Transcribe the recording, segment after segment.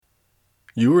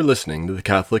You are listening to the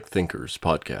Catholic Thinkers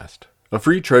Podcast, a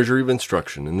free treasury of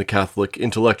instruction in the Catholic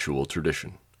intellectual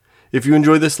tradition. If you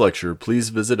enjoy this lecture, please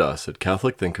visit us at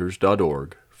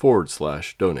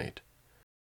catholicthinkers.org/donate.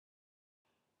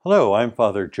 Hello, I'm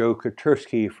Father Joe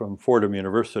Koterski from Fordham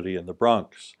University in the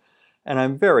Bronx, and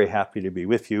I'm very happy to be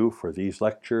with you for these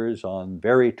lectures on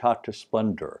Veritatis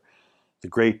Splendor, the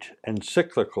great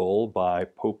encyclical by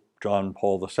Pope John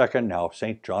Paul II, now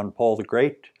St. John Paul the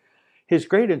Great, his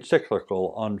great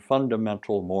encyclical on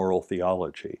fundamental moral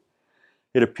theology.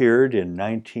 It appeared in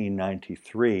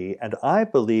 1993, and I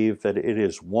believe that it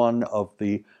is one of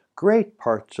the great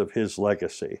parts of his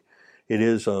legacy. It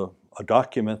is a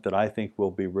document that I think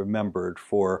will be remembered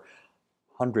for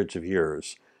hundreds of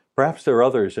years. Perhaps there are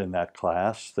others in that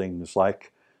class, things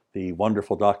like the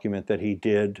wonderful document that he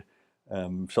did,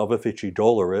 Salvifici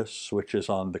Doloris, which is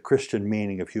on the Christian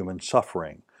meaning of human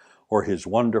suffering, or his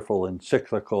wonderful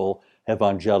encyclical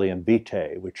Evangelium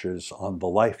Vitae, which is on the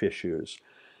life issues.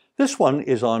 This one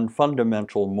is on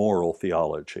fundamental moral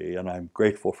theology, and I'm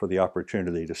grateful for the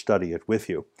opportunity to study it with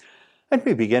you. Let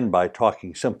me begin by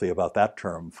talking simply about that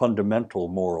term, fundamental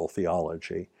moral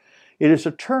theology. It is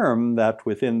a term that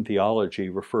within theology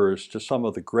refers to some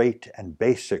of the great and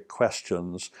basic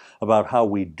questions about how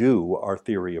we do our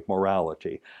theory of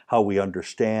morality, how we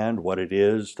understand what it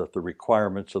is that the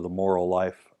requirements of the moral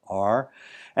life are,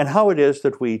 and how it is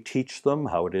that we teach them,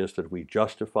 how it is that we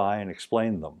justify and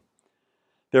explain them.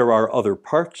 There are other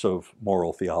parts of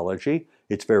moral theology,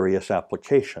 its various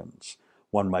applications.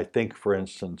 One might think, for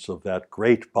instance, of that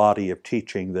great body of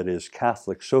teaching that is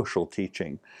Catholic social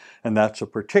teaching, and that's a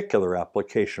particular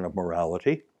application of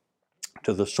morality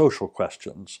to the social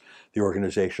questions, the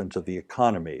organizations of the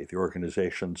economy, the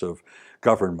organizations of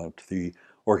government, the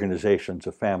organizations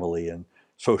of family and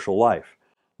social life.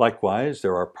 Likewise,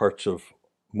 there are parts of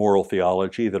moral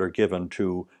theology that are given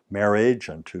to marriage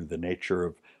and to the nature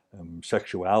of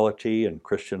sexuality and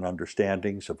Christian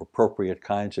understandings of appropriate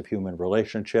kinds of human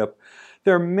relationship.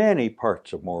 There are many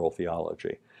parts of moral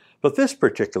theology. But this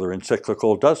particular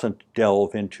encyclical doesn't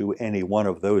delve into any one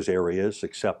of those areas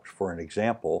except for an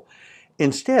example.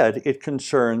 Instead, it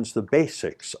concerns the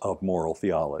basics of moral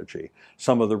theology,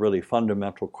 some of the really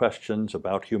fundamental questions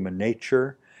about human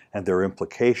nature and their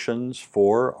implications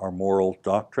for our moral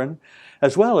doctrine,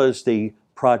 as well as the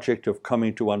project of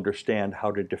coming to understand how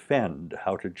to defend,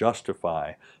 how to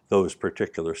justify those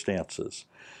particular stances.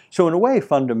 So in a way,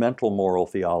 fundamental moral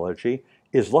theology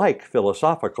is like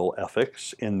philosophical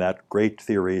ethics in that great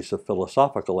theories of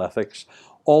philosophical ethics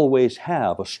always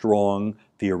have a strong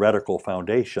theoretical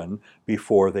foundation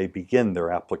before they begin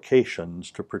their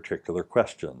applications to particular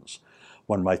questions.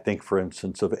 One might think, for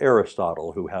instance, of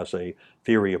Aristotle, who has a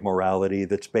theory of morality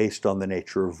that's based on the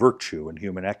nature of virtue and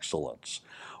human excellence.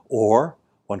 Or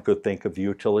one could think of the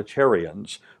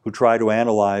utilitarians, who try to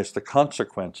analyze the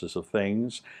consequences of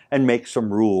things and make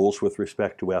some rules with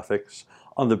respect to ethics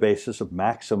on the basis of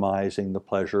maximizing the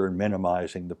pleasure and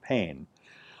minimizing the pain.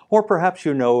 Or perhaps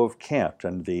you know of Kant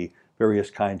and the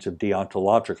various kinds of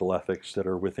deontological ethics that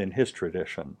are within his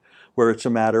tradition, where it's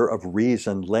a matter of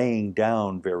reason laying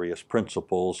down various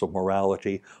principles of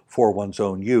morality for one's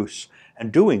own use,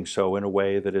 and doing so in a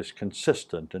way that is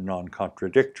consistent and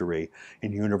non-contradictory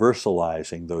in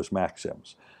universalizing those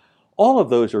maxims. All of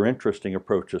those are interesting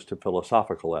approaches to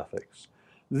philosophical ethics.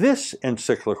 This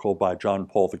encyclical by John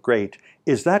Paul the Great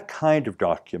is that kind of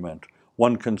document,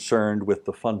 one concerned with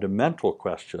the fundamental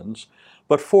questions,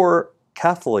 but for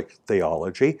Catholic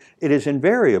theology, it is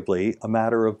invariably a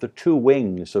matter of the two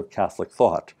wings of Catholic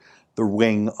thought, the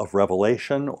wing of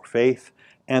revelation or faith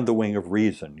and the wing of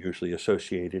reason, usually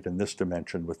associated in this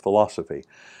dimension with philosophy.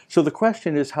 So the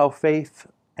question is how faith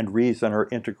and reason are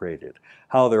integrated,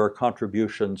 how there are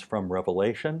contributions from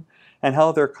revelation, and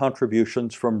how there are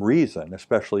contributions from reason,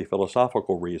 especially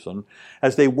philosophical reason,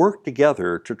 as they work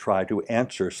together to try to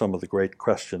answer some of the great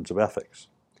questions of ethics.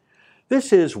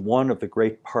 This is one of the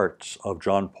great parts of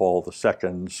John Paul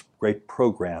II's great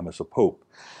program as a pope.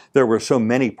 There were so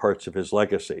many parts of his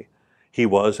legacy. He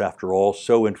was, after all,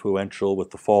 so influential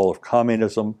with the fall of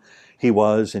communism. He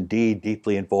was, indeed,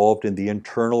 deeply involved in the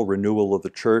internal renewal of the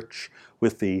Church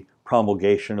with the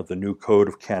promulgation of the new Code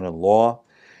of Canon Law.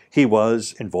 He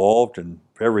was involved and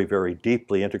very, very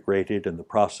deeply integrated in the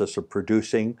process of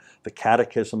producing the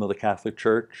Catechism of the Catholic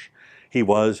Church. He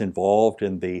was involved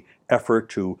in the effort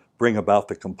to bring about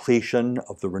the completion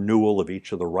of the renewal of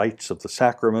each of the rites of the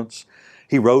sacraments.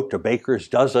 He wrote a baker's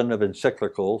dozen of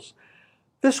encyclicals.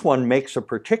 This one makes a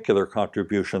particular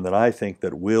contribution that I think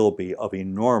that will be of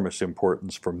enormous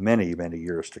importance for many, many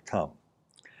years to come.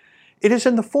 It is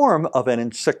in the form of an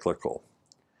encyclical.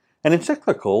 An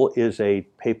encyclical is a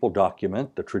papal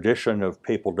document. The tradition of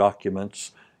papal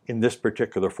documents in this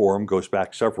particular form goes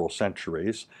back several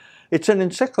centuries. It's an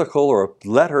encyclical or a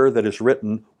letter that is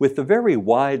written with a very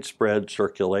widespread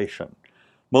circulation.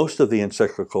 Most of the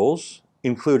encyclicals,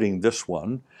 including this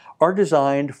one, are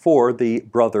designed for the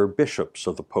brother bishops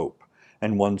of the Pope,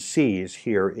 and one sees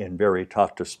here in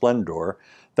Veritatis Splendor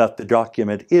that the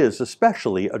document is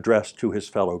especially addressed to his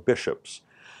fellow bishops.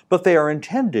 But they are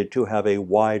intended to have a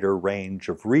wider range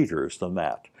of readers than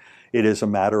that. It is a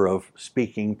matter of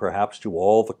speaking perhaps to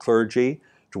all the clergy,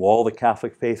 to all the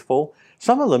Catholic faithful.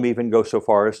 Some of them even go so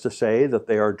far as to say that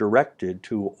they are directed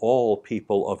to all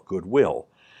people of goodwill.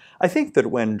 I think that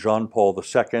when John Paul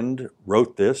II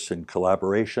wrote this in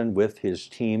collaboration with his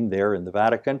team there in the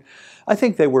Vatican, I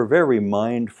think they were very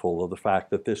mindful of the fact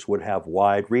that this would have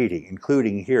wide reading,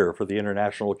 including here for the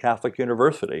International Catholic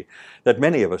University, that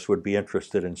many of us would be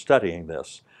interested in studying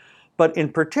this. But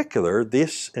in particular,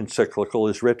 this encyclical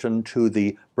is written to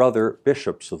the brother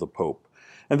bishops of the Pope.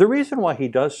 And the reason why he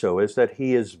does so is that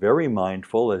he is very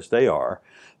mindful, as they are,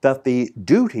 that the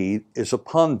duty is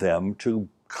upon them to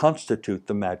constitute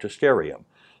the magisterium,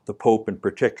 the Pope in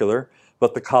particular,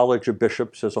 but the College of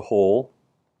Bishops as a whole,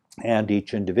 and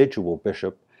each individual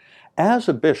bishop, as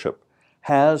a bishop,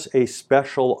 has a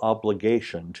special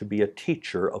obligation to be a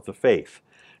teacher of the faith.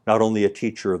 Not only a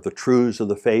teacher of the truths of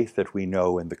the faith that we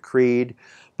know in the Creed,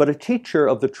 but a teacher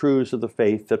of the truths of the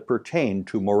faith that pertain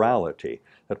to morality,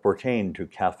 that pertain to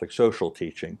Catholic social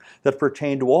teaching, that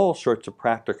pertain to all sorts of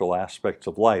practical aspects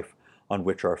of life on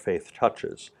which our faith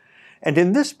touches. And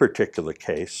in this particular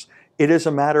case, it is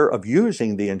a matter of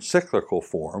using the encyclical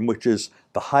form, which is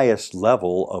the highest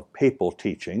level of papal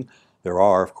teaching. There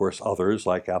are, of course, others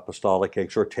like apostolic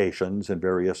exhortations and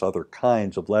various other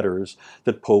kinds of letters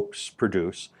that popes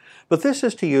produce. But this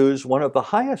is to use one of the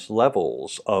highest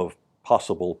levels of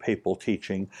possible papal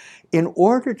teaching in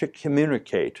order to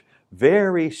communicate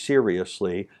very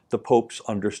seriously the Pope's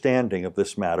understanding of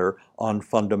this matter on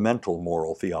fundamental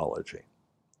moral theology.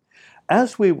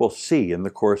 As we will see in the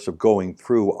course of going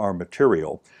through our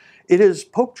material, it is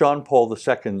Pope John Paul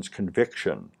II's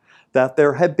conviction that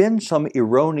there have been some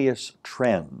erroneous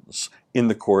trends in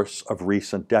the course of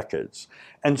recent decades.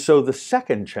 And so the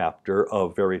second chapter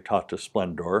of Veritatis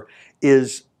Splendor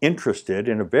is interested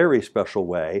in a very special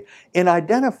way in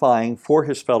identifying for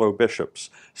his fellow bishops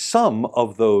some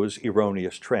of those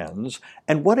erroneous trends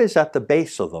and what is at the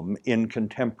base of them in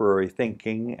contemporary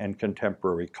thinking and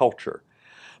contemporary culture.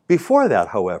 Before that,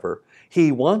 however,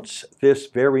 he wants this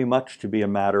very much to be a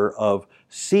matter of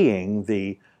seeing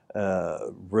the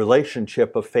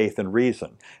relationship of faith and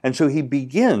reason. And so he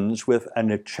begins with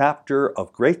a chapter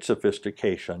of great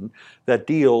sophistication that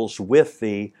deals with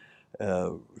the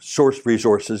source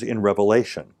resources in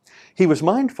Revelation. He was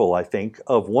mindful, I think,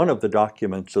 of one of the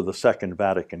documents of the Second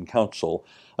Vatican Council,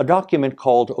 a document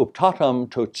called Optatum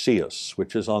Totius,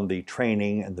 which is on the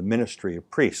training and the ministry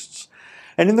of priests.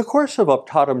 And in the course of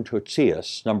Optatum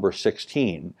Totius, number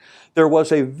 16, there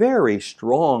was a very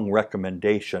strong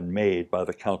recommendation made by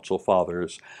the Council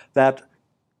Fathers that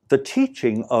the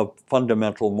teaching of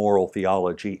fundamental moral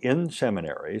theology in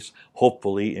seminaries,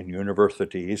 hopefully in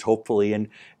universities, hopefully in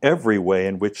every way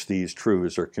in which these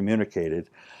truths are communicated,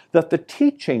 that the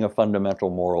teaching of fundamental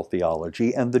moral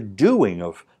theology and the doing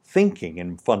of thinking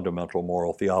in fundamental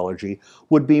moral theology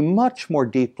would be much more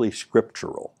deeply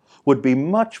scriptural, would be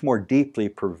much more deeply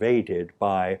pervaded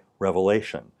by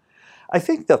revelation. I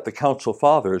think that the Council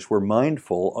Fathers were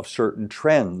mindful of certain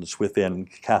trends within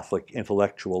Catholic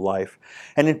intellectual life,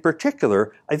 and in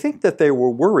particular, I think that they were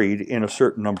worried in a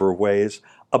certain number of ways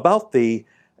about the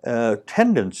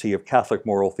tendency of Catholic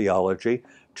moral theology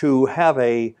to have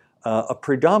a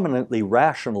predominantly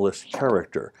rationalist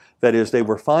character. That is, they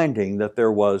were finding that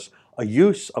there was a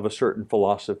use of a certain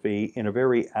philosophy in a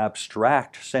very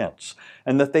abstract sense,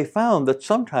 and that they found that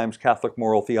sometimes Catholic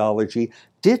moral theology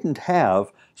didn't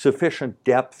have sufficient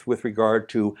depth with regard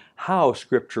to how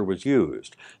Scripture was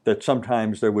used, that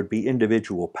sometimes there would be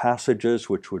individual passages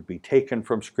which would be taken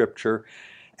from Scripture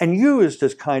and used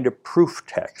as kind of proof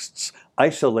texts,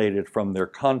 isolated from their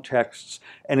contexts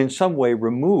and in some way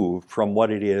removed from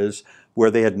what it is where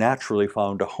they had naturally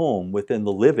found a home within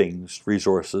the living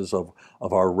resources of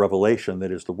our revelation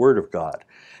that is the Word of God.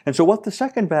 And so what the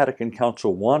Second Vatican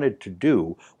Council wanted to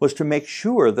do was to make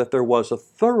sure that there was a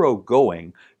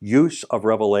thoroughgoing use of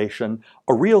revelation,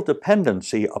 a real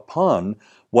dependency upon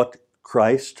what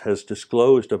Christ has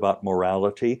disclosed about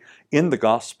morality in the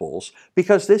Gospels,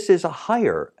 because this is a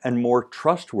higher and more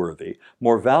trustworthy,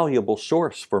 more valuable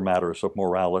source for matters of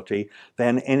morality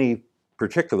than any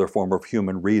particular form of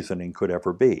human reasoning could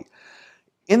ever be.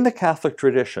 In the Catholic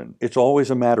tradition, it's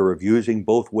always a matter of using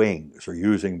both wings or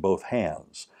using both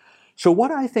hands. So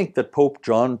what I think that Pope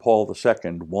John Paul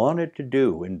II wanted to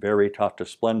do in Veritatis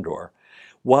Splendor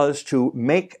was to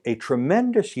make a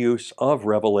tremendous use of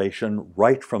revelation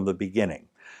right from the beginning.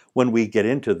 When we get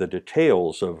into the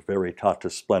details of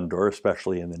Veritatis Splendor,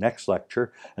 especially in the next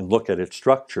lecture, and look at its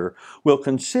structure, we'll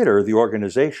consider the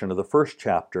organization of the first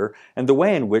chapter and the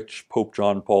way in which Pope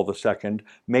John Paul II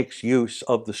makes use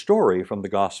of the story from the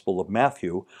Gospel of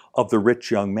Matthew of the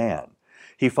rich young man.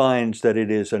 He finds that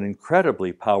it is an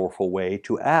incredibly powerful way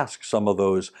to ask some of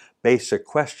those basic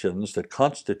questions that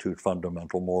constitute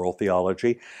fundamental moral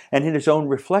theology, and in his own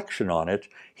reflection on it,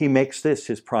 he makes this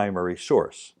his primary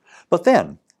source. But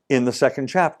then, in the second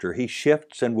chapter, he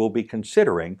shifts and will be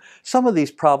considering some of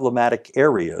these problematic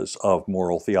areas of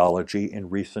moral theology in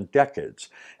recent decades.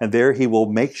 And there he will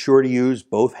make sure to use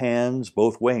both hands,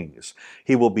 both wings.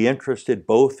 He will be interested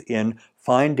both in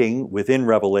finding within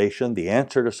Revelation the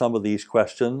answer to some of these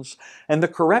questions and the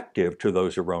corrective to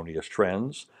those erroneous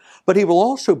trends. But he will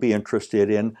also be interested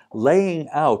in laying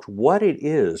out what it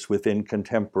is within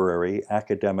contemporary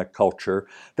academic culture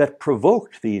that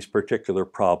provoked these particular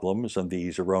problems and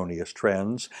these erroneous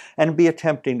trends, and be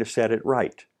attempting to set it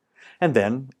right. And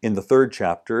then, in the third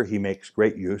chapter, he makes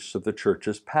great use of the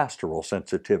Church's pastoral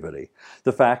sensitivity.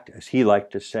 The fact, as he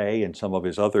liked to say in some of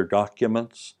his other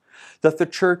documents, that the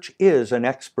Church is an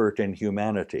expert in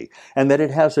humanity, and that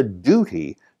it has a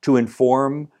duty to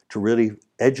inform, to really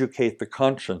educate the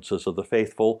consciences of the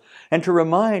faithful, and to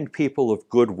remind people of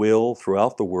goodwill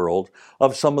throughout the world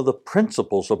of some of the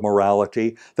principles of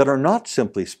morality that are not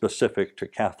simply specific to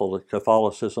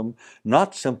Catholicism,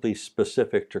 not simply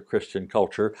specific to Christian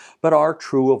culture, but are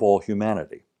true of all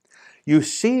humanity. You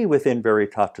see within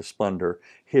Veritatis Splendor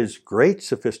his great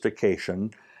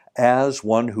sophistication as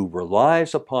one who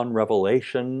relies upon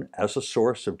revelation as a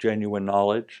source of genuine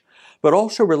knowledge, but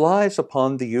also relies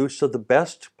upon the use of the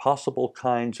best possible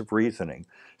kinds of reasoning,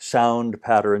 sound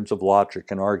patterns of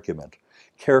logic and argument,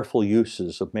 careful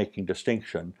uses of making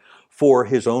distinction for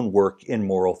his own work in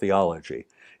moral theology.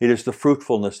 It is the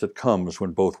fruitfulness that comes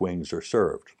when both wings are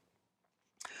served.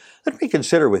 Let me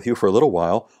consider with you for a little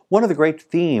while one of the great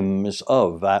themes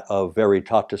of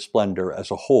Veritatis Splendor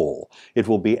as a whole. It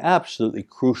will be absolutely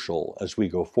crucial as we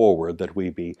go forward that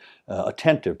we be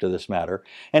attentive to this matter,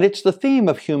 and it's the theme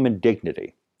of human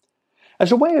dignity.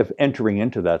 As a way of entering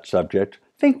into that subject,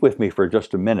 think with me for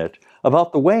just a minute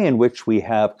about the way in which we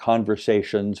have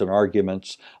conversations and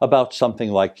arguments about something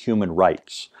like human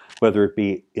rights, whether it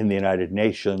be in the United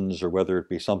Nations or whether it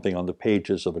be something on the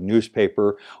pages of a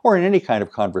newspaper or in any kind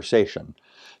of conversation.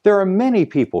 There are many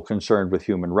people concerned with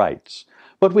human rights,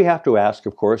 but we have to ask,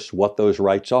 of course, what those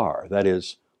rights are. That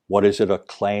is, what is it a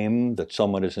claim that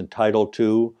someone is entitled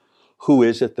to? Who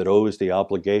is it that owes the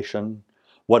obligation?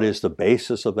 What is the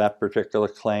basis of that particular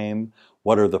claim?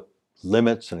 What are the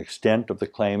limits and extent of the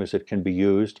claim as it can be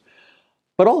used?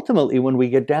 But ultimately, when we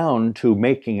get down to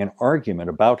making an argument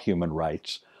about human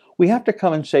rights, we have to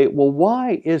come and say, well,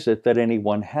 why is it that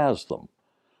anyone has them?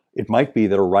 It might be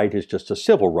that a right is just a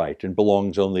civil right and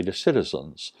belongs only to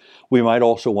citizens. We might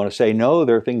also want to say, no,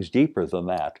 there are things deeper than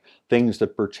that, things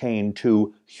that pertain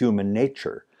to human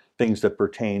nature, things that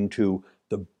pertain to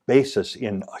the basis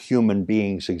in a human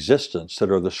being's existence that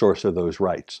are the source of those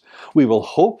rights. We will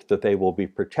hope that they will be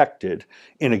protected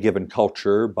in a given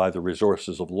culture by the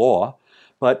resources of law,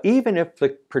 but even if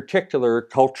the particular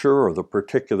culture or the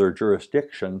particular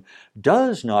jurisdiction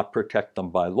does not protect them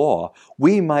by law,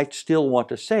 we might still want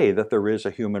to say that there is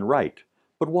a human right.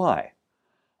 But why?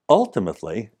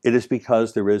 Ultimately, it is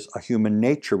because there is a human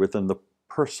nature within the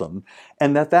person,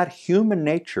 and that human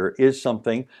nature is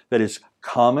something that is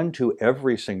common to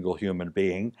every single human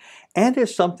being, and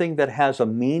is something that has a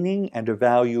meaning and a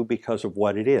value because of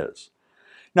what it is.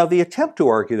 Now, the attempt to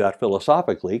argue that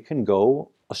philosophically can go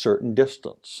a certain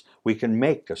distance. We can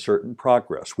make a certain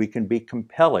progress. We can be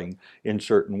compelling in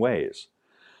certain ways.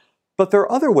 But there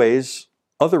are other ways,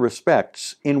 other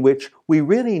respects, in which we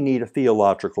really need a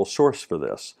theological source for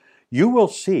this. You will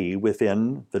see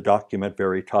within the document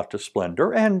Veritatis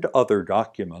Splendor and other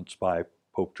documents by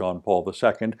Pope John Paul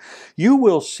II, you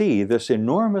will see this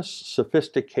enormous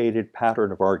sophisticated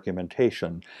pattern of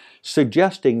argumentation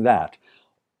suggesting that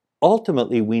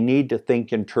ultimately we need to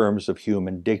think in terms of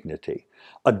human dignity,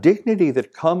 a dignity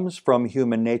that comes from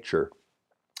human nature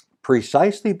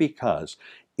precisely because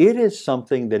it is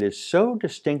something that is so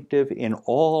distinctive in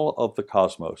all of the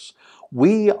cosmos.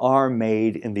 We are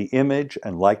made in the image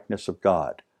and likeness of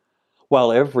God.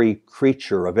 While every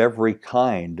creature of every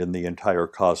kind in the entire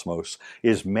cosmos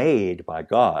is made by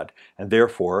God, and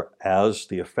therefore, as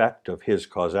the effect of his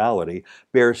causality,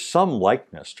 bears some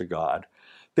likeness to God,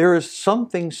 there is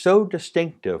something so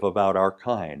distinctive about our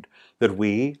kind that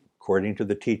we, according to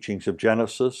the teachings of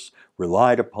Genesis,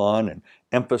 relied upon and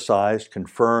emphasized,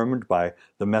 confirmed by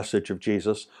the message of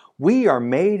Jesus, we are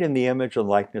made in the image and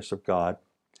likeness of God.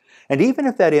 And even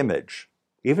if that image,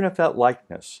 even if that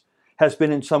likeness, has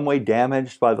been in some way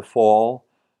damaged by the fall,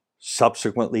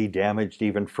 subsequently damaged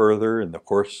even further in the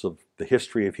course of the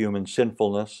history of human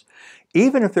sinfulness,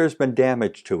 even if there's been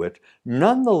damage to it,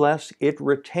 nonetheless it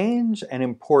retains an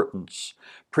importance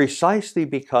precisely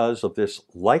because of this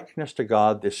likeness to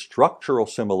God, this structural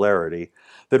similarity,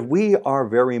 that we are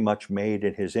very much made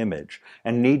in his image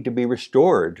and need to be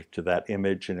restored to that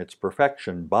image in its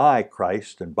perfection by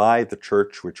Christ and by the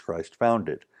church which Christ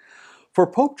founded. For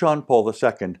Pope John Paul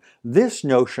II, this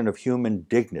notion of human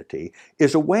dignity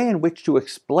is a way in which to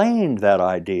explain that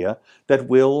idea that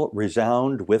will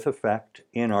resound with effect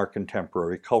in our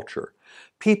contemporary culture.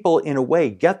 People, in a way,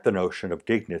 get the notion of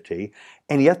dignity,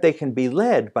 and yet they can be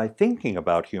led by thinking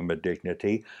about human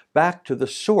dignity back to the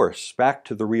source, back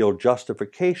to the real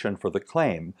justification for the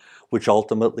claim, which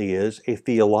ultimately is a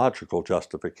theological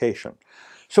justification.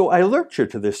 So I alert you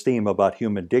to this theme about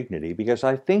human dignity because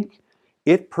I think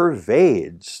it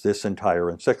pervades this entire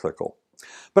encyclical.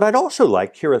 But I'd also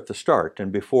like, here at the start,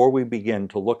 and before we begin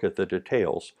to look at the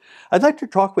details, I'd like to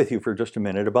talk with you for just a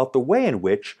minute about the way in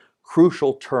which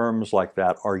crucial terms like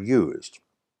that are used.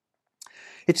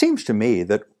 It seems to me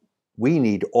that we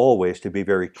need always to be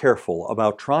very careful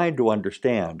about trying to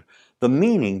understand the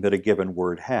meaning that a given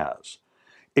word has.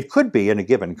 It could be, in a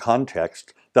given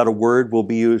context, that a word will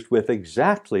be used with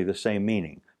exactly the same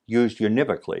meaning, used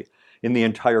univocally, in the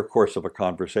entire course of a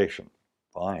conversation.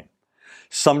 Fine.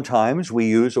 Sometimes we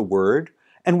use a word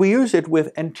and we use it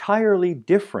with entirely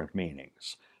different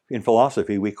meanings. In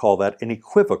philosophy, we call that an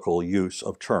equivocal use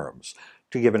of terms.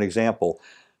 To give an example,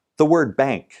 the word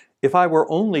bank. If I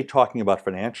were only talking about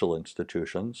financial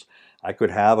institutions, I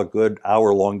could have a good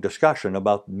hour-long discussion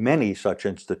about many such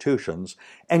institutions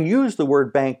and use the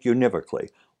word bank univocally,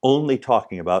 only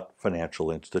talking about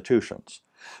financial institutions.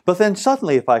 But then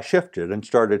suddenly, if I shifted and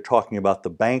started talking about the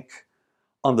bank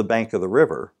on the bank of the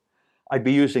river, I'd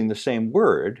be using the same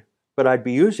word, but I'd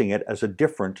be using it as a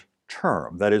different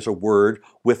term. That is, a word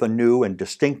with a new and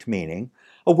distinct meaning,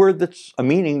 a word that's a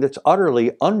meaning that's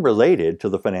utterly unrelated to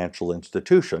the financial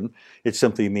institution. It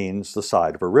simply means the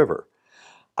side of a river.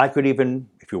 I could even,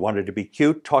 if you wanted to be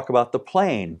cute, talk about the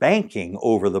plane banking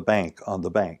over the bank on the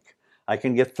bank. I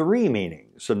can get three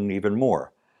meanings and even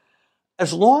more.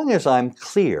 As long as I'm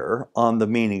clear on the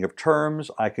meaning of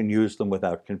terms, I can use them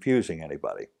without confusing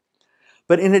anybody.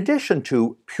 But in addition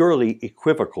to purely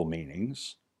equivocal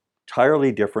meanings,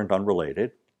 entirely different,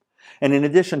 unrelated, and in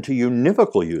addition to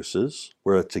univocal uses,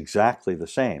 where it's exactly the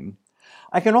same,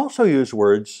 I can also use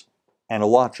words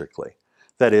analogically.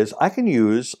 That is, I can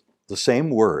use the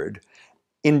same word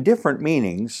in different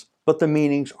meanings, but the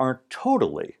meanings aren't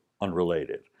totally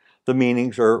unrelated. The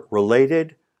meanings are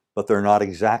related, but they're not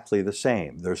exactly the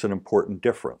same. There's an important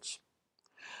difference.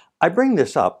 I bring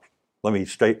this up, let me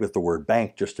state with the word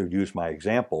bank just to use my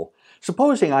example.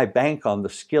 Supposing I bank on the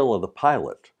skill of the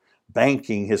pilot,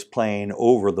 banking his plane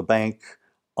over the bank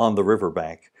on the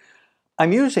riverbank.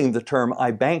 I'm using the term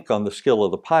I bank on the skill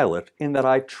of the pilot in that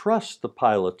I trust the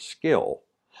pilot's skill,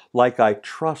 like I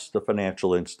trust the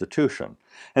financial institution.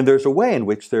 And there's a way in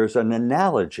which there's an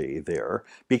analogy there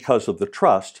because of the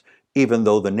trust, even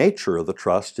though the nature of the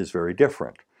trust is very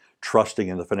different. Trusting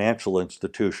in the financial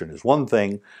institution is one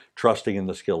thing, trusting in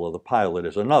the skill of the pilot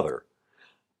is another.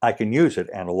 I can use it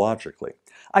analogically.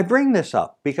 I bring this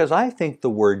up because I think the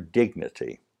word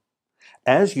dignity,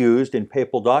 as used in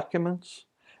papal documents,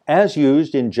 as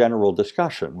used in general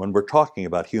discussion when we're talking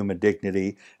about human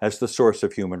dignity as the source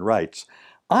of human rights,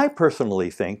 I personally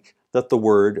think that the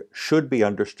word should be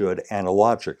understood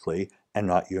analogically and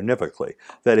not univocally.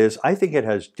 That is, I think it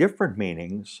has different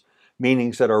meanings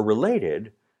that are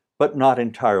related, but not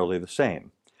entirely the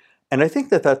same. And I think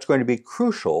that that's going to be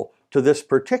crucial to this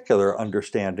particular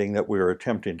understanding that we are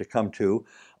attempting to come to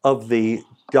of the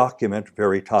document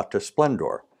Veritatis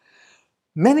Splendor.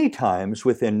 Many times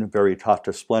within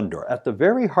Veritatis Splendor, at the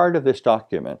very heart of this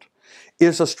document,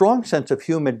 is a strong sense of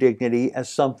human dignity as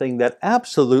something that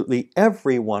absolutely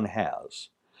everyone has.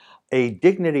 A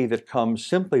dignity that comes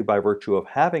simply by virtue of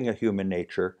having a human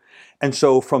nature. And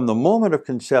so from the moment of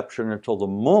conception until the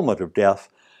moment of death,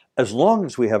 as long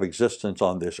as we have existence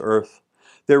on this earth,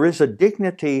 there is a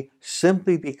dignity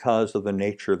simply because of the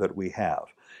nature that we have.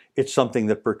 It's something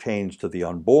that pertains to the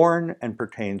unborn and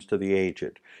pertains to the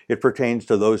aged. It pertains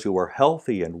to those who are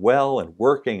healthy and well and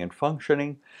working and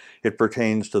functioning. It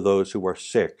pertains to those who are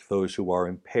sick, those who are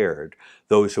impaired,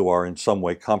 those who are in some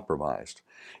way compromised.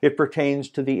 It pertains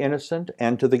to the innocent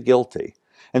and to the guilty.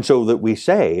 And so that we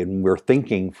say, and we're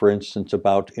thinking, for instance,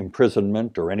 about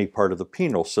imprisonment or any part of the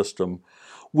penal system,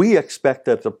 we expect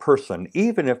that the person,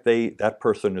 even if that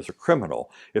person is a criminal,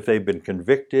 if they've been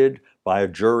convicted by a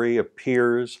jury of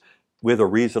peers with a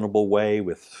reasonable way,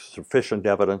 with sufficient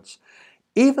evidence,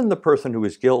 even the person who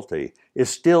is guilty is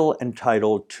still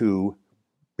entitled to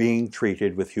being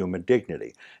treated with human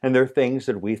dignity. And there are things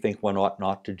that we think one ought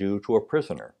not to do to a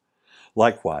prisoner.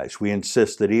 Likewise, we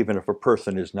insist that even if a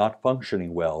person is not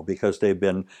functioning well because they've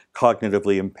been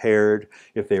cognitively impaired,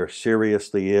 if they are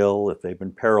seriously ill, if they've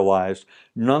been paralyzed,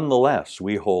 nonetheless,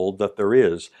 we hold that there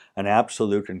is an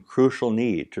absolute and crucial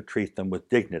need to treat them with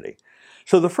dignity.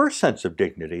 So the first sense of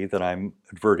dignity that I'm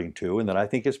adverting to, and that I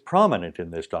think is prominent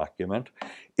in this document,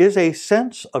 is a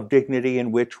sense of dignity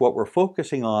in which what we're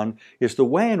focusing on is the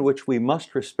way in which we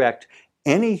must respect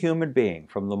any human being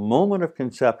from the moment of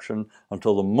conception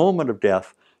until the moment of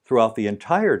death throughout the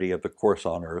entirety of the course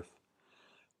on earth.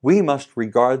 We must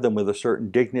regard them with a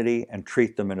certain dignity and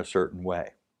treat them in a certain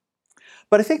way.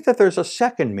 But I think that there's a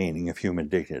second meaning of human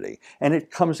dignity, and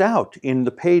it comes out in the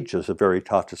pages of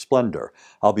Veritatis Splendor.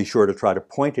 I'll be sure to try to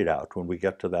point it out when we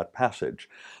get to that passage.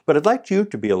 But I'd like you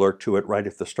to be alert to it right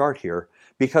at the start here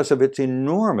because of its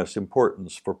enormous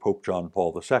importance for Pope John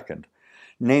Paul II.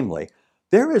 Namely,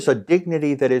 there is a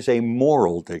dignity that is a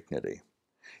moral dignity.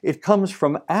 It comes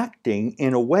from acting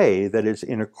in a way that is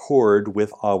in accord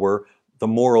with the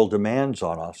moral demands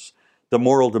on us, the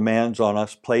moral demands on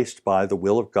us placed by the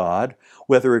will of God,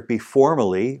 whether it be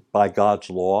formally by God's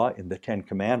law in the Ten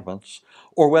Commandments,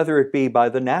 or whether it be by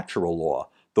the natural law,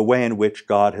 the way in which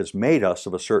God has made us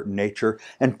of a certain nature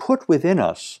and put within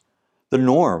us the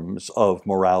norms of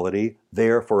morality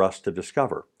there for us to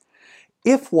discover.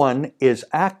 If one is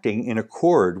acting in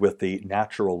accord with the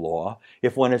natural law,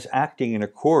 if one is acting in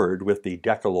accord with the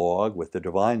Decalogue, with the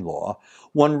divine law,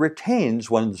 one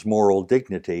retains one's moral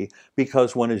dignity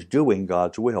because one is doing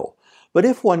God's will. But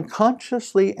if one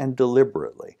consciously and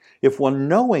deliberately, if one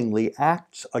knowingly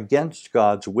acts against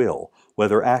God's will,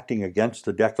 whether acting against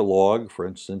the Decalogue, for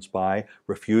instance, by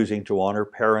refusing to honor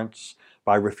parents,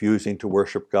 by refusing to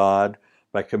worship God,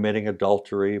 by committing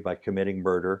adultery, by committing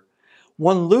murder,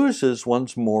 one loses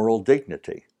one's moral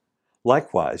dignity.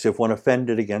 Likewise, if one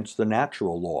offended against the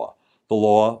natural law, the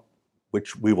law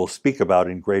which we will speak about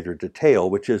in greater detail,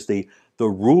 which is the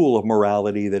rule of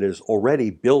morality that is already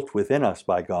built within us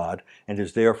by God and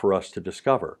is there for us to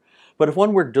discover. But if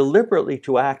one were deliberately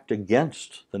to act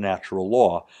against the natural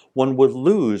law, one would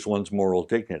lose one's moral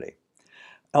dignity.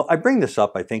 Now, I bring this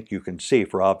up, I think you can see,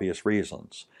 for obvious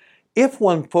reasons. If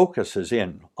one focuses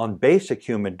in on basic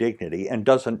human dignity and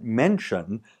doesn't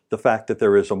mention the fact that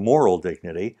there is a moral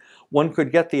dignity, one could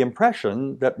get the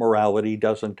impression that morality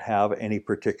doesn't have any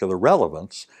particular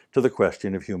relevance to the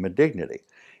question of human dignity.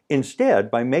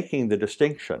 Instead, by making the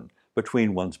distinction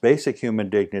between one's basic human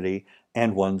dignity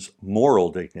and one's moral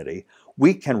dignity,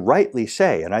 we can rightly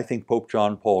say, and I think Pope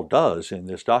John Paul does in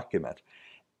this document,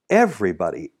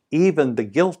 everybody, even the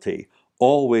guilty,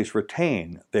 always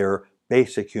retain their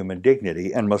basic human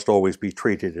dignity and must always be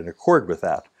treated in accord with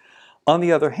that. On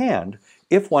the other hand,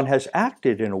 if one has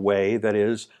acted in a way that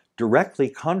is directly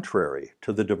contrary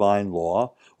to the divine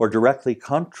law or directly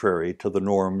contrary to the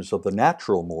norms of the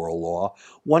natural moral law,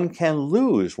 one can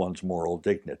lose one's moral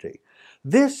dignity.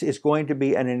 This is going to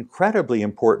be an incredibly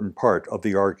important part of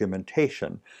the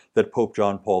argumentation that Pope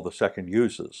John Paul II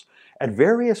uses. At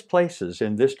various places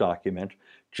in this document,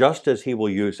 just as he will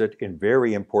use it in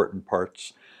very important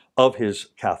parts of his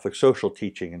Catholic social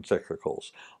teaching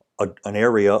encyclicals, an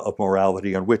area of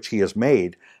morality on which he has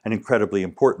made an incredibly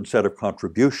important set of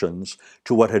contributions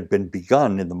to what had been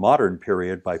begun in the modern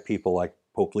period by people like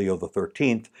Pope Leo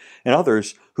XIII and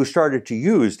others who started to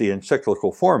use the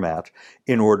encyclical format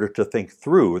in order to think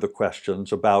through the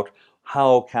questions about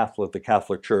how the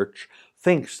Catholic Church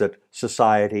thinks that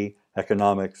society,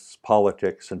 economics,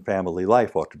 politics, and family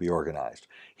life ought to be organized.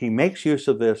 He makes use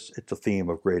of this. It's a theme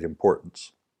of great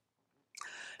importance.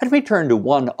 Let me turn to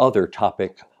one other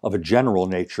topic of a general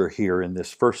nature here in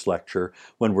this first lecture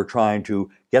when we're trying to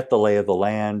get the lay of the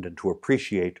land and to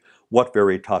appreciate what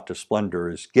Veritatis Splendor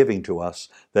is giving to us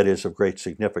that is of great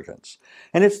significance.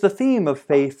 And it's the theme of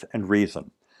faith and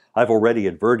reason. I've already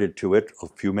adverted to it a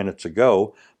few minutes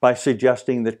ago by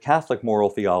suggesting that Catholic moral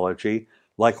theology,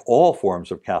 like all forms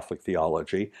of Catholic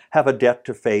theology, have a debt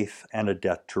to faith and a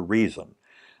debt to reason.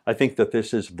 I think that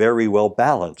this is very well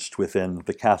balanced within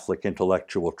the Catholic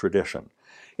intellectual tradition.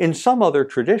 In some other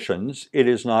traditions, it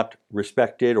is not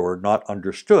respected or not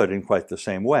understood in quite the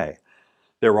same way.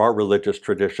 There are religious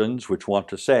traditions which want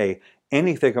to say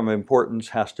anything of importance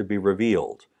has to be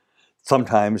revealed.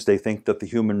 Sometimes they think that the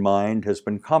human mind has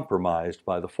been compromised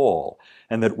by the fall,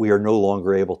 and that we are no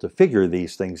longer able to figure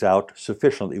these things out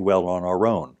sufficiently well on our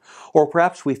own. Or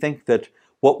perhaps we think that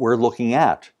what we're looking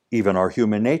at, even our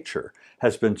human nature,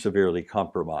 has been severely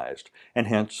compromised, and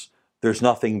hence there's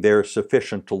nothing there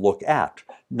sufficient to look at,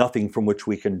 nothing from which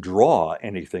we can draw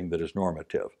anything that is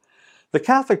normative. The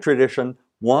Catholic tradition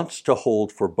wants to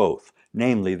hold for both,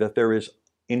 namely that there is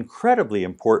incredibly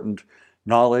important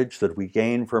knowledge that we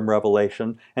gain from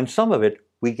revelation, and some of it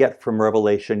we get from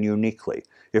revelation uniquely.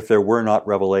 If there were not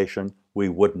revelation, we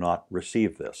would not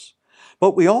receive this.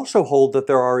 But we also hold that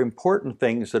there are important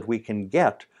things that we can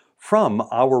get from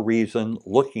our reason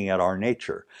looking at our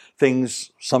nature.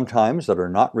 Things sometimes that are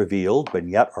not revealed, but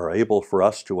yet are able for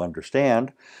us to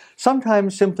understand.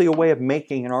 Sometimes simply a way of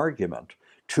making an argument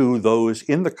to those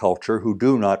in the culture who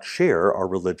do not share our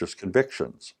religious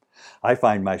convictions. I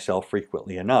find myself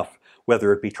frequently enough,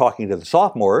 whether it be talking to the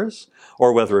sophomores,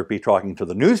 or whether it be talking to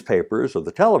the newspapers or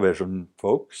the television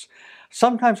folks,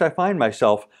 sometimes I find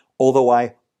myself, although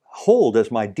I hold as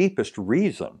my deepest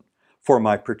reason for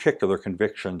my particular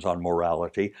convictions on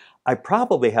morality, I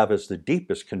probably have as the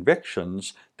deepest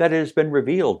convictions that it has been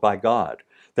revealed by God,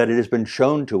 that it has been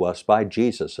shown to us by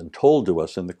Jesus and told to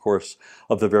us in the course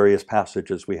of the various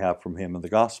passages we have from him in the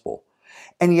gospel.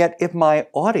 And yet, if my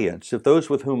audience, if those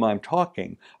with whom I'm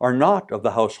talking, are not of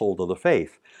the household of the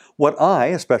faith, what I,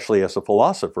 especially as a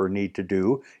philosopher, need to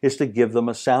do is to give them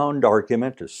a sound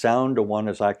argument, as sound a one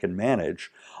as I can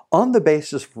manage, on the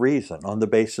basis of reason, on the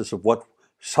basis of what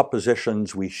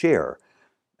suppositions we share.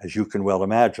 As you can well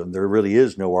imagine, there really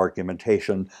is no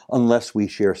argumentation unless we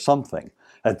share something.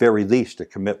 At very least, a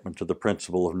commitment to the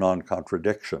principle of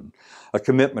non-contradiction, a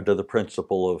commitment to the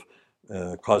principle of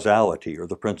causality or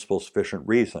the principle of sufficient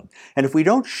reason. And if we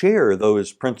don't share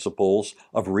those principles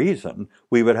of reason,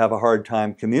 we would have a hard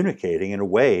time communicating in a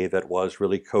way that was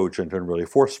really cogent and really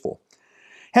forceful.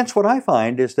 Hence, what I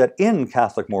find is that in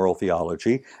Catholic moral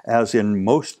theology, as in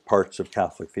most parts of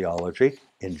Catholic theology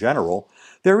in general,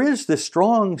 there is this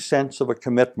strong sense of a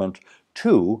commitment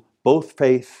to both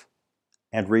faith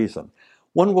and reason.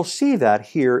 One will see that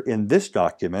here in this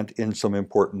document in some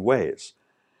important ways.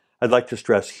 I'd like to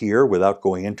stress here, without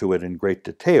going into it in great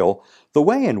detail, the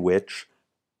way in which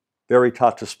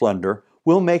Veritatis Splendor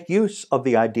will make use of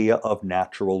the idea of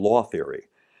natural law theory.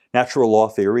 Natural law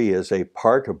theory is a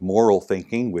part of moral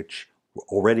thinking which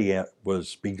already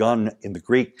was begun in the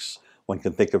Greeks. One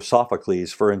can think of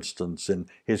Sophocles, for instance, in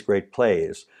his great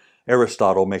plays.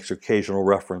 Aristotle makes occasional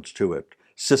reference to it.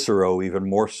 Cicero even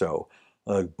more so.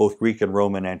 Both Greek and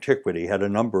Roman antiquity had a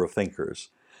number of thinkers.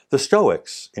 The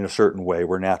Stoics, in a certain way,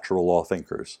 were natural law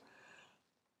thinkers.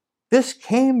 This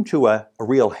came to a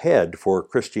real head for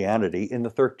Christianity in the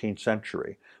 13th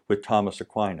century with Thomas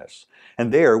Aquinas.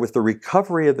 And there, with the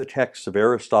recovery of the texts of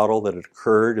Aristotle that had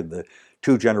occurred in the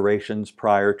 2 generations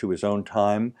prior to his own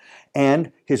time,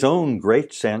 and his own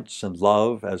great sense and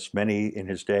love, as many in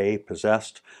his day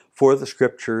possessed, for the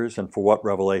scriptures and for what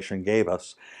revelation gave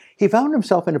us, he found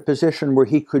himself in a position where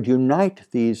he could unite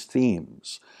these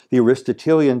themes, the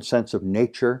Aristotelian sense of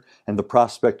nature and the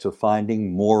prospects of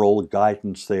finding moral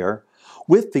guidance there,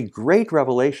 with the great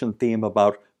revelation theme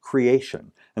about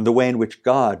creation and the way in which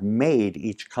God made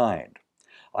each kind.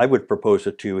 I would propose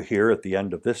it to you here at the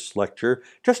end of this lecture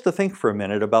just to think for a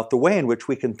minute about the way in which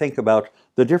we can think about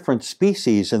the different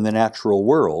species in the natural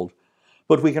world,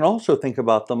 but we can also think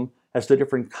about them as the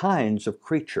different kinds of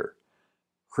creature.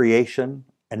 Creation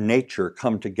and nature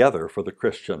come together for the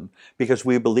Christian because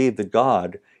we believe that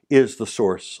God is the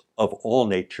source of all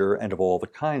nature and of all the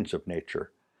kinds of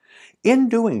nature. In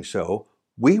doing so,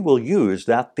 we will use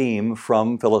that theme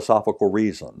from philosophical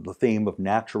reason, the theme of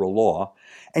natural law,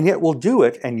 and yet we'll do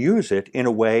it and use it in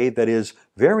a way that is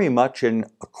very much in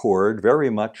accord, very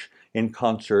much in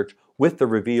concert with the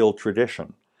revealed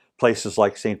tradition. Places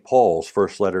like St. Paul's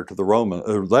first letter to the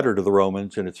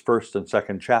Romans in its first and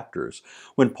second chapters,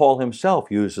 when Paul himself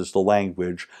uses the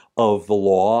language of the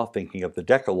law, thinking of the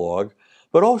Decalogue,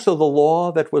 but also the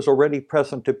law that was already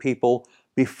present to people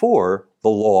before the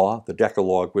law, the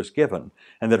Decalogue, was given,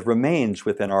 and that remains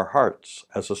within our hearts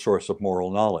as a source of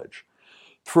moral knowledge.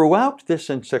 Throughout this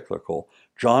encyclical,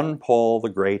 John Paul the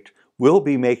Great will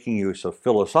be making use of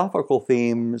philosophical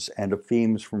themes and of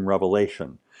themes from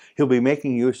Revelation. He'll be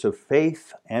making use of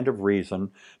faith and of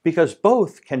reason because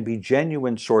both can be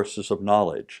genuine sources of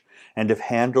knowledge. and if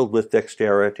handled with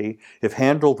dexterity, if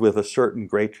handled with a certain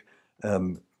great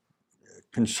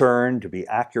concern to be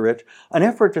accurate, an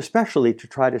effort especially to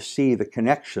try to see the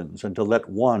connections and to let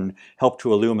one help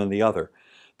to illumine the other,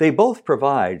 they both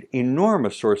provide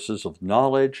enormous sources of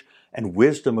knowledge and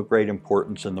wisdom of great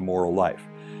importance in the moral life.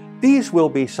 These will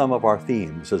be some of our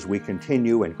themes as we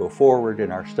continue and go forward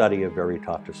in our study of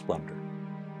Veritatis Splendor.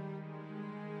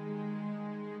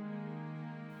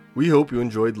 We hope you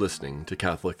enjoyed listening to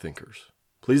Catholic Thinkers.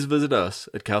 Please visit us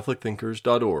at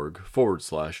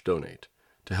catholicthinkers.org/donate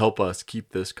to help us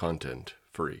keep this content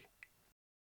free.